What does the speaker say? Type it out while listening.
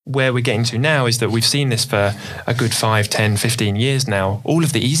Where we're getting to now is that we've seen this for a good 5, 10, 15 years now. All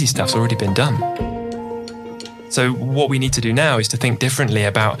of the easy stuff's already been done. So what we need to do now is to think differently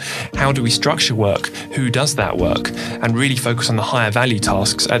about how do we structure work, who does that work, and really focus on the higher value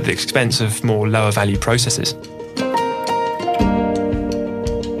tasks at the expense of more lower value processes.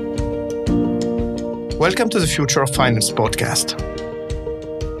 Welcome to the Future of Finance podcast,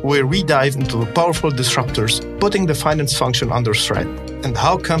 where we dive into the powerful disruptors putting the finance function under threat and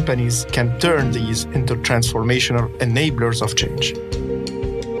how companies can turn these into transformational enablers of change.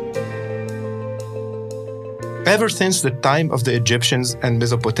 Ever since the time of the Egyptians and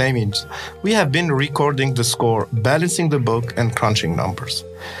Mesopotamians, we have been recording the score, balancing the book and crunching numbers.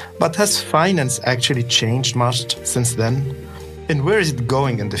 But has finance actually changed much since then? And where is it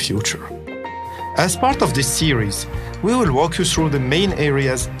going in the future? As part of this series, we will walk you through the main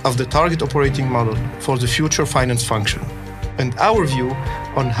areas of the target operating model for the future finance function and our view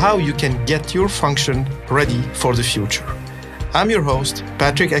on how you can get your function ready for the future. I'm your host,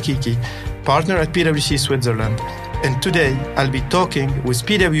 Patrick Akiki, partner at PwC Switzerland, and today I'll be talking with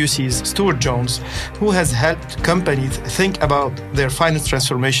PwC's Stuart Jones, who has helped companies think about their finance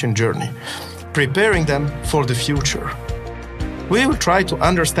transformation journey, preparing them for the future. We will try to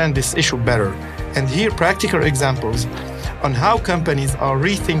understand this issue better and hear practical examples on how companies are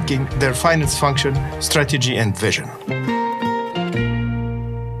rethinking their finance function, strategy, and vision.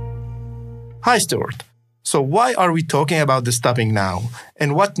 Hi, Stuart. So why are we talking about this topic now,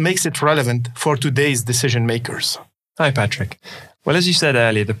 and what makes it relevant for today's decision makers? Hi, Patrick. Well, as you said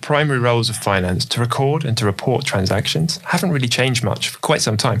earlier, the primary roles of finance, to record and to report transactions, haven't really changed much for quite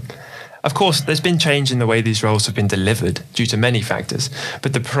some time. Of course, there's been change in the way these roles have been delivered due to many factors,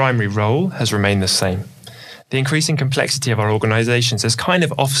 but the primary role has remained the same. The increasing complexity of our organizations has kind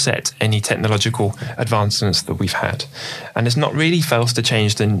of offset any technological advancements that we've had, and it's not really forced a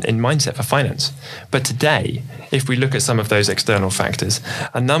change in mindset for finance. But today, if we look at some of those external factors,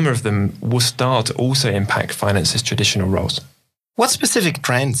 a number of them will start to also impact finance's traditional roles. What specific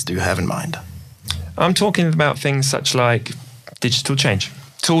trends do you have in mind? I'm talking about things such like digital change.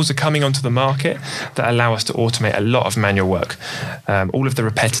 Tools are coming onto the market that allow us to automate a lot of manual work, all of the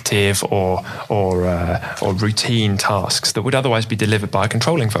repetitive or routine tasks that would otherwise be delivered by a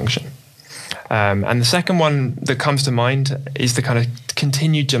controlling function. And the second one that comes to mind is the kind of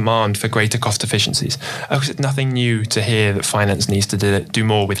continued demand for greater cost efficiencies. It's nothing new to hear that finance needs to do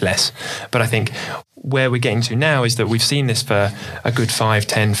more with less. But I think where we're getting to now is that we've seen this for a good 5,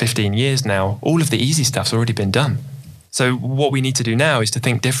 10, 15 years now. All of the easy stuff's already been done. So what we need to do now is to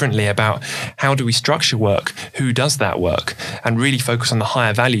think differently about how do we structure work, who does that work, and really focus on the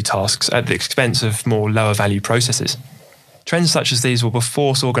higher value tasks at the expense of more lower value processes. Trends such as these will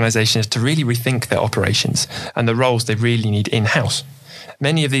force organizations to really rethink their operations and the roles they really need in-house.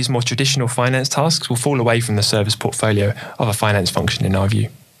 Many of these more traditional finance tasks will fall away from the service portfolio of a finance function in our view.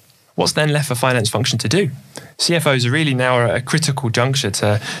 What's then left for finance function to do? CFOs are really now at a critical juncture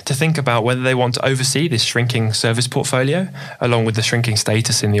to think about whether they want to oversee this shrinking service portfolio, along with the shrinking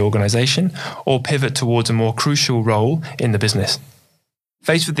status in the organization, or pivot towards a more crucial role in the business.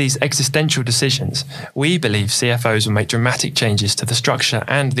 Faced with these existential decisions, we believe CFOs will make dramatic changes to the structure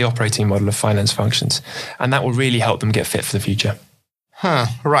and the operating model of finance functions, and that will really help them get fit for the future.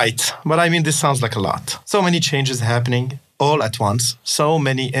 Right. But I mean, this sounds like a lot. So many changes happening all at once, so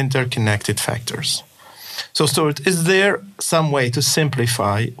many interconnected factors. So Stuart, is there some way to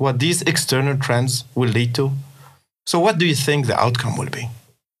simplify what these external trends will lead to? So what do you think the outcome will be?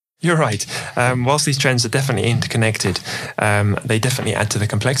 You're right. Whilst these trends are definitely interconnected, they definitely add to the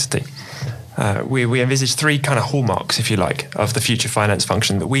complexity. We envisage 3 kind of hallmarks, if you like, of the future finance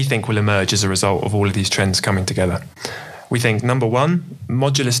function that we think will emerge as a result of all of these trends coming together. We think, number 1,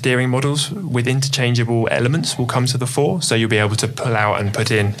 modular steering models with interchangeable elements will come to the fore, so you'll be able to pull out and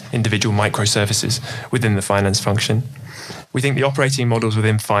put in individual microservices within the finance function. We think the operating models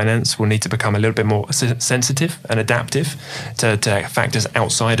within finance will need to become a little bit more sensitive and adaptive to factors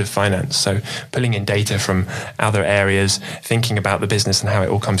outside of finance, so pulling in data from other areas, thinking about the business and how it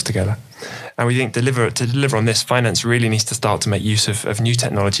all comes together. And we think to deliver on this, finance really needs to start to make use of new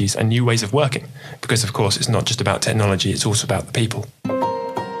technologies and new ways of working. Because, of course, it's not just about technology, it's also about the people.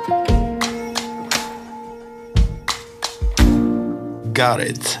 Got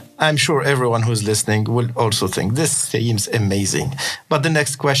it. I'm sure everyone who's listening will also think this seems amazing. But the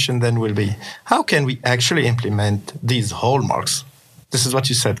next question then will be, how can we actually implement these hallmarks? This is what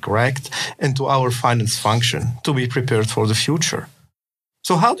you said, correct? Into our finance function to be prepared for the future.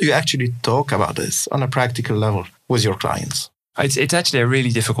 So how do you actually talk about this on a practical level with your clients? It's actually a really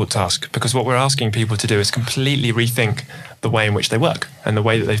difficult task, because what we're asking people to do is completely rethink the way in which they work and the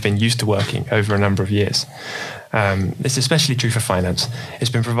way that they've been used to working over a number of years. It's especially true for finance. It's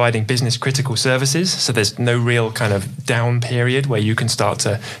been providing business critical services, so there's no real kind of down period where you can start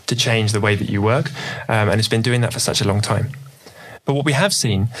to change the way that you work, and it's been doing that for such a long time. But what we have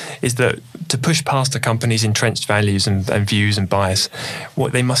seen is that to push past a company's entrenched values and views and bias,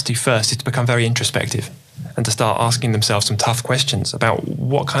 what they must do first is to become very introspective and to start asking themselves some tough questions about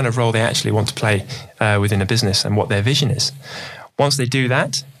what kind of role they actually want to play within a business and what their vision is. Once they do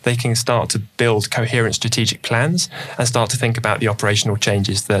that, they can start to build coherent strategic plans and start to think about the operational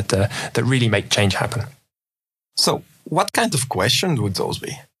changes that really make change happen. So what kind of questions would those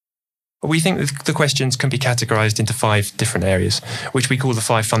be? We think that the questions can be categorized into 5 different areas, which we call the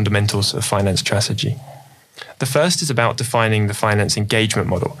 5 fundamentals of finance strategy. The first is about defining the finance engagement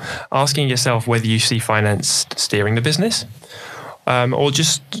model, asking yourself whether you see finance steering the business or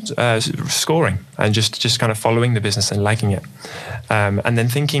just scoring and just kind of following the business and lagging it. And then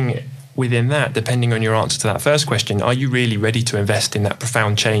thinking within that, depending on your answer to that first question, are you really ready to invest in that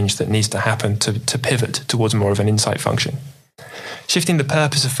profound change that needs to happen to pivot towards more of an insight function? Shifting the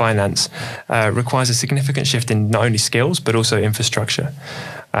purpose of finance requires a significant shift in not only skills, but also infrastructure.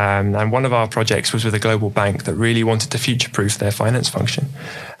 And one of our projects was with a global bank that really wanted to future-proof their finance function.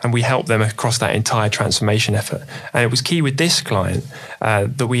 And we helped them across that entire transformation effort. And it was key with this client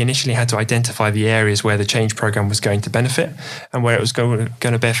that we initially had to identify the areas where the change program was going to benefit and where it was going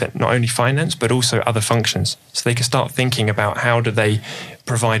to benefit not only finance, but also other functions. So they could start thinking about how do they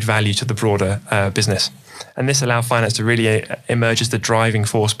provide value to the broader business. And this allowed finance to really emerge as the driving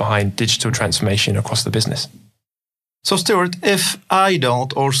force behind digital transformation across the business. So Stuart, if I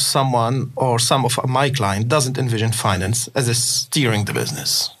don't, or someone or some of my client doesn't envision finance as a steering the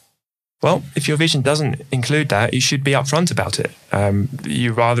business, well, if your vision doesn't include that, you should be upfront about it.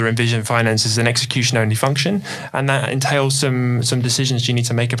 You rather envision finance as an execution-only function, and that entails some decisions you need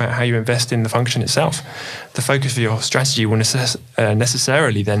to make about how you invest in the function itself. The focus of your strategy will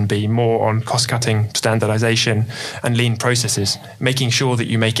necessarily then be more on cost-cutting, standardization, and lean processes, making sure that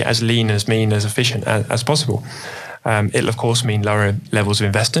you make it as lean, as mean, as efficient as possible. It'll, of course, mean lower levels of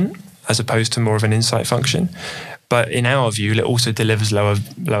investment as opposed to more of an insight function. But in our view, it also delivers lower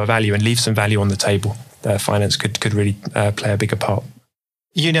value and leaves some value on the table that finance could really play a bigger part.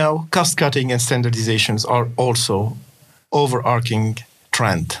 You know, cost-cutting and standardizations are also overarching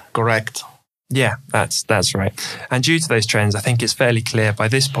trend, correct? Yeah, that's right. And due to those trends, I think it's fairly clear by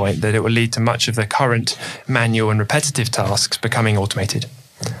this point that it will lead to much of the current manual and repetitive tasks becoming automated.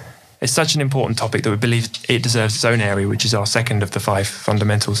 It's such an important topic that we believe it deserves its own area, which is our second of the 5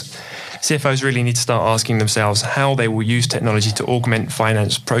 fundamentals. CFOs really need to start asking themselves how they will use technology to augment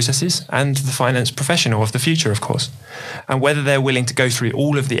finance processes and the finance professional of the future, of course, and whether they're willing to go through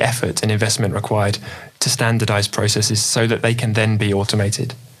all of the effort and investment required to standardize processes so that they can then be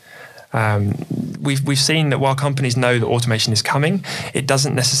automated. We've seen that while companies know that automation is coming, it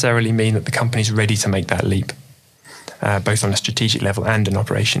doesn't necessarily mean that the company's ready to make that leap. Both on a strategic level and an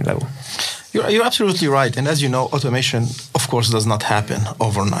operation level. You're absolutely right. And as you know, automation, of course, does not happen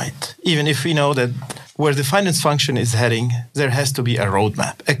overnight. Even if we know that where the finance function is heading, there has to be a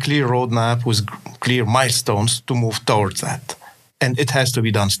roadmap, a clear roadmap with clear milestones to move towards that. And it has to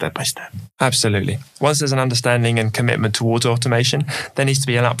be done step by step. Absolutely. Once there's an understanding and commitment towards automation, there needs to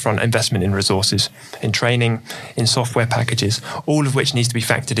be an upfront investment in resources, in training, in software packages, all of which needs to be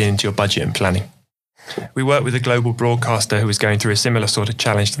factored into your budget and planning. We work with a global broadcaster who is going through a similar sort of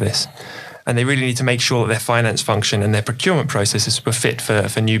challenge to this. And they really need to make sure that their finance function and their procurement processes were fit for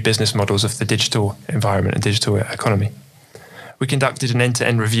new business models of the digital environment and digital economy. We conducted an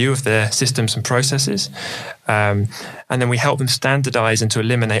end-to-end review of their systems and processes, and then we helped them standardize and to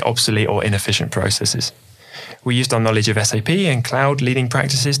eliminate obsolete or inefficient processes. We used our knowledge of SAP and cloud leading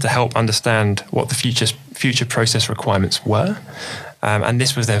practices to help understand what the future process requirements were, and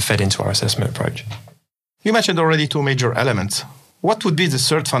this was then fed into our assessment approach. You mentioned already 2 major elements. What would be the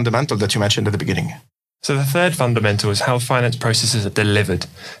third fundamental that you mentioned at the beginning? So the third fundamental is how finance processes are delivered.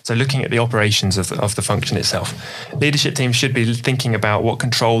 So looking at the operations of the function itself. Leadership teams should be thinking about what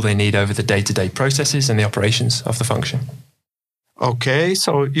control they need over the day-to-day processes and the operations of the function. Okay,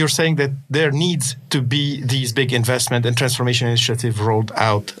 so you're saying that there needs to be these big investment and transformation initiatives rolled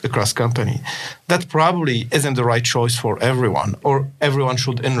out across company. That probably isn't the right choice for everyone, or everyone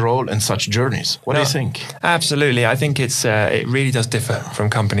should enroll in such journeys. What do you think? Absolutely. I think it really does differ from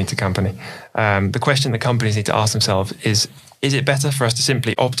company to company. The question that companies need to ask themselves is Is it better for us to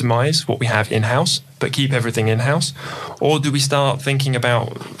simply optimize what we have in-house, but keep everything in-house? Or do we start thinking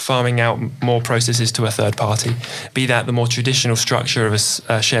about farming out more processes to a third party, be that the more traditional structure of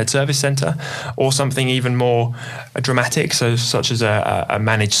a shared service center, or something even more dramatic, such as a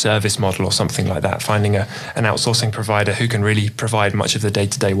managed service model or something like that, finding an outsourcing provider who can really provide much of the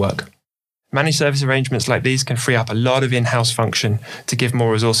day-to-day work. Managed service arrangements like these can free up a lot of in-house function to give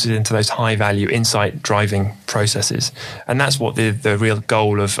more resources into those high-value, insight-driving processes. And that's what the real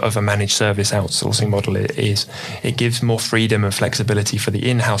goal of a managed service outsourcing model is. It gives more freedom and flexibility for the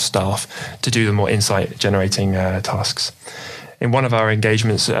in-house staff to do the more insight-generating tasks. In one of our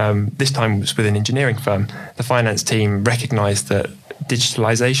engagements, this time was with an engineering firm, the finance team recognized that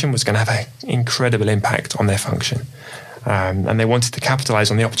digitalization was going to have an incredible impact on their function. And they wanted to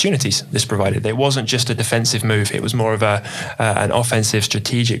capitalize on the opportunities this provided. It wasn't just a defensive move. It was more of an offensive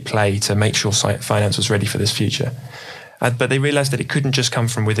strategic play to make sure finance was ready for this future. But they realized that it couldn't just come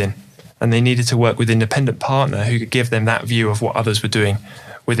from within. And they needed to work with an independent partner who could give them that view of what others were doing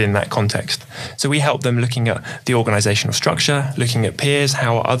within that context. So we helped them looking at the organizational structure, looking at peers,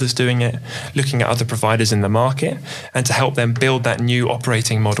 how are others doing it, looking at other providers in the market, and to help them build that new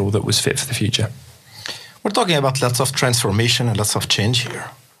operating model that was fit for the future. We're talking about lots of transformation and lots of change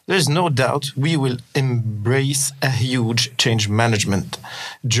here. There's no doubt we will embrace a huge change management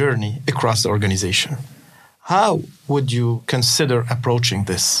journey across the organization. How would you consider approaching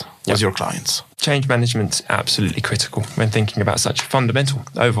this with your clients? Change management's absolutely critical when thinking about such a fundamental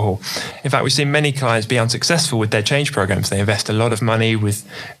overhaul. In fact, we've seen many clients be unsuccessful with their change programs. They invest a lot of money with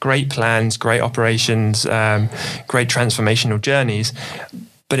great plans, great operations, great transformational journeys.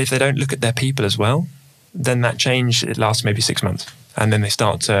 But if they don't look at their people as well, then that change, it lasts maybe 6 months. And then they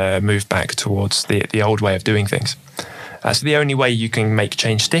start to move back towards the old way of doing things. So the only way you can make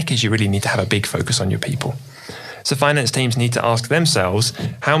change stick is you really need to have a big focus on your people. So finance teams need to ask themselves,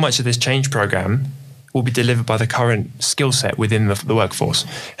 how much of this change program will be delivered by the current skill set within the workforce?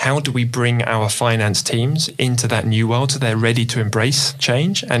 How do we bring our finance teams into that new world so they're ready to embrace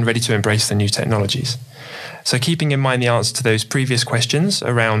change and ready to embrace the new technologies? So keeping in mind the answer to those previous questions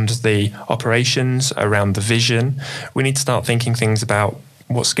around the operations, around the vision, we need to start thinking things about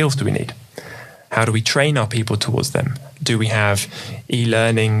what skills do we need? How do we train our people towards them? Do we have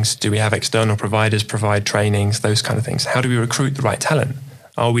e-learnings? Do we have external providers provide trainings? Those kind of things. How do we recruit the right talent?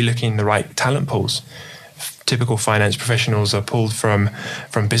 Are we looking in the right talent pools? Typical finance professionals are pulled from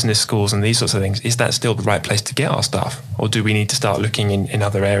business schools and these sorts of things. Is that still the right place to get our staff? Or do we need to start looking in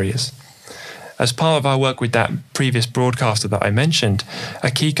other areas? As part of our work with that previous broadcaster that I mentioned,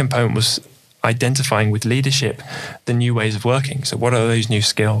 a key component was identifying with leadership the new ways of working. So what are those new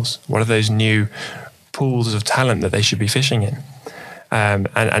skills? What are those new pools of talent that they should be fishing in?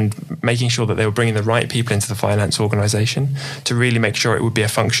 And making sure that they were bringing the right people into the finance organization to really make sure it would be a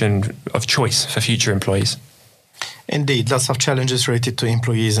function of choice for future employees. Indeed, lots of challenges related to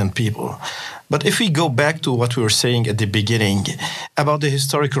employees and people. But if we go back to what we were saying at the beginning about the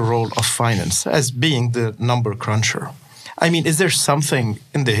historical role of finance as being the number cruncher, I mean, is there something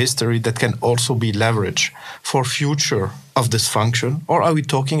in the history that can also be leveraged for future of this function? Or are we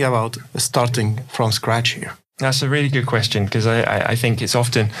talking about starting from scratch here? That's a really good question, because I think it's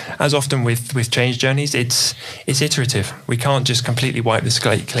often with change journeys, it's iterative. We can't just completely wipe the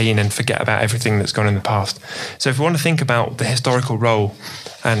slate clean and forget about everything that's gone in the past. So if we want to think about the historical role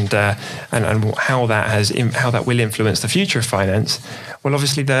and how that will influence the future of finance, well,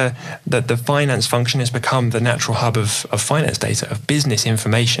 obviously the finance function has become the natural hub of finance data, of business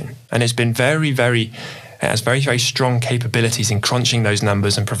information, and it's been it has very, very strong capabilities in crunching those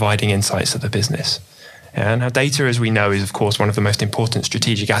numbers and providing insights to the business. And our data, as we know, is, of course, one of the most important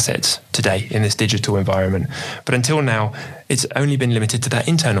strategic assets today in this digital environment. But until now, it's only been limited to that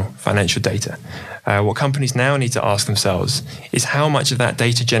internal financial data. What companies now need to ask themselves is how much of that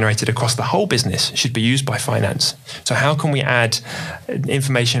data generated across the whole business should be used by finance. So how can we add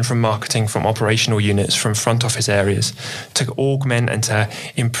information from marketing, from operational units, from front office areas to augment and to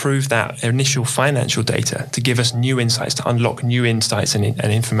improve that initial financial data to give us new insights, to unlock new insights and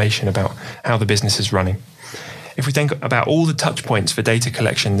information about how the business is running? If we think about all the touch points for data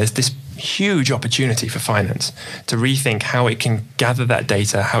collection, there's this huge opportunity for finance to rethink how it can gather that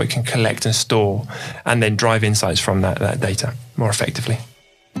data, how it can collect and store, and then drive insights from that data more effectively.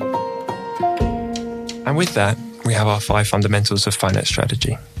 And with that, we have our 5 fundamentals of finance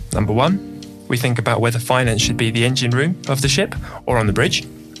strategy. Number 1, we think about whether finance should be the engine room of the ship or on the bridge.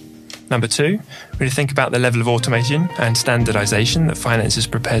 Number 2, we think about the level of automation and standardization that finance is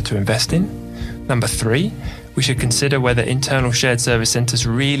prepared to invest in. Number 3, we should consider whether internal shared service centres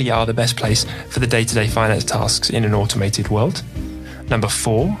really are the best place for the day-to-day finance tasks in an automated world. Number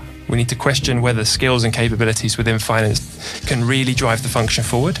 4, we need to question whether skills and capabilities within finance can really drive the function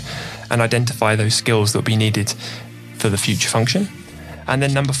forward and identify those skills that will be needed for the future function. And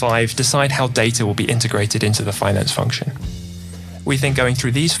then number 5, decide how data will be integrated into the finance function. We think going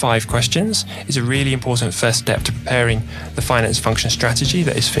through these 5 questions is a really important first step to preparing the finance function strategy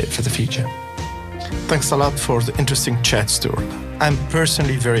that is fit for the future. Thanks a lot for the interesting chat, Stuart. I'm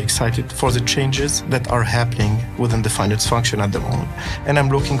personally very excited for the changes that are happening within the finance function at the moment, and I'm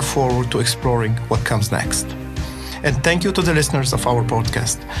looking forward to exploring what comes next. And thank you to the listeners of our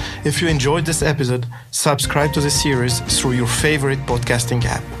podcast. If you enjoyed this episode, subscribe to the series through your favorite podcasting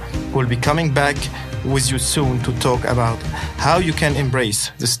app. We'll be coming back with you soon to talk about how you can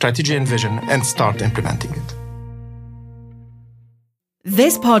embrace the strategy and vision and start implementing it.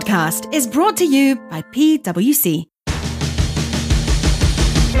 This podcast is brought to you by PwC.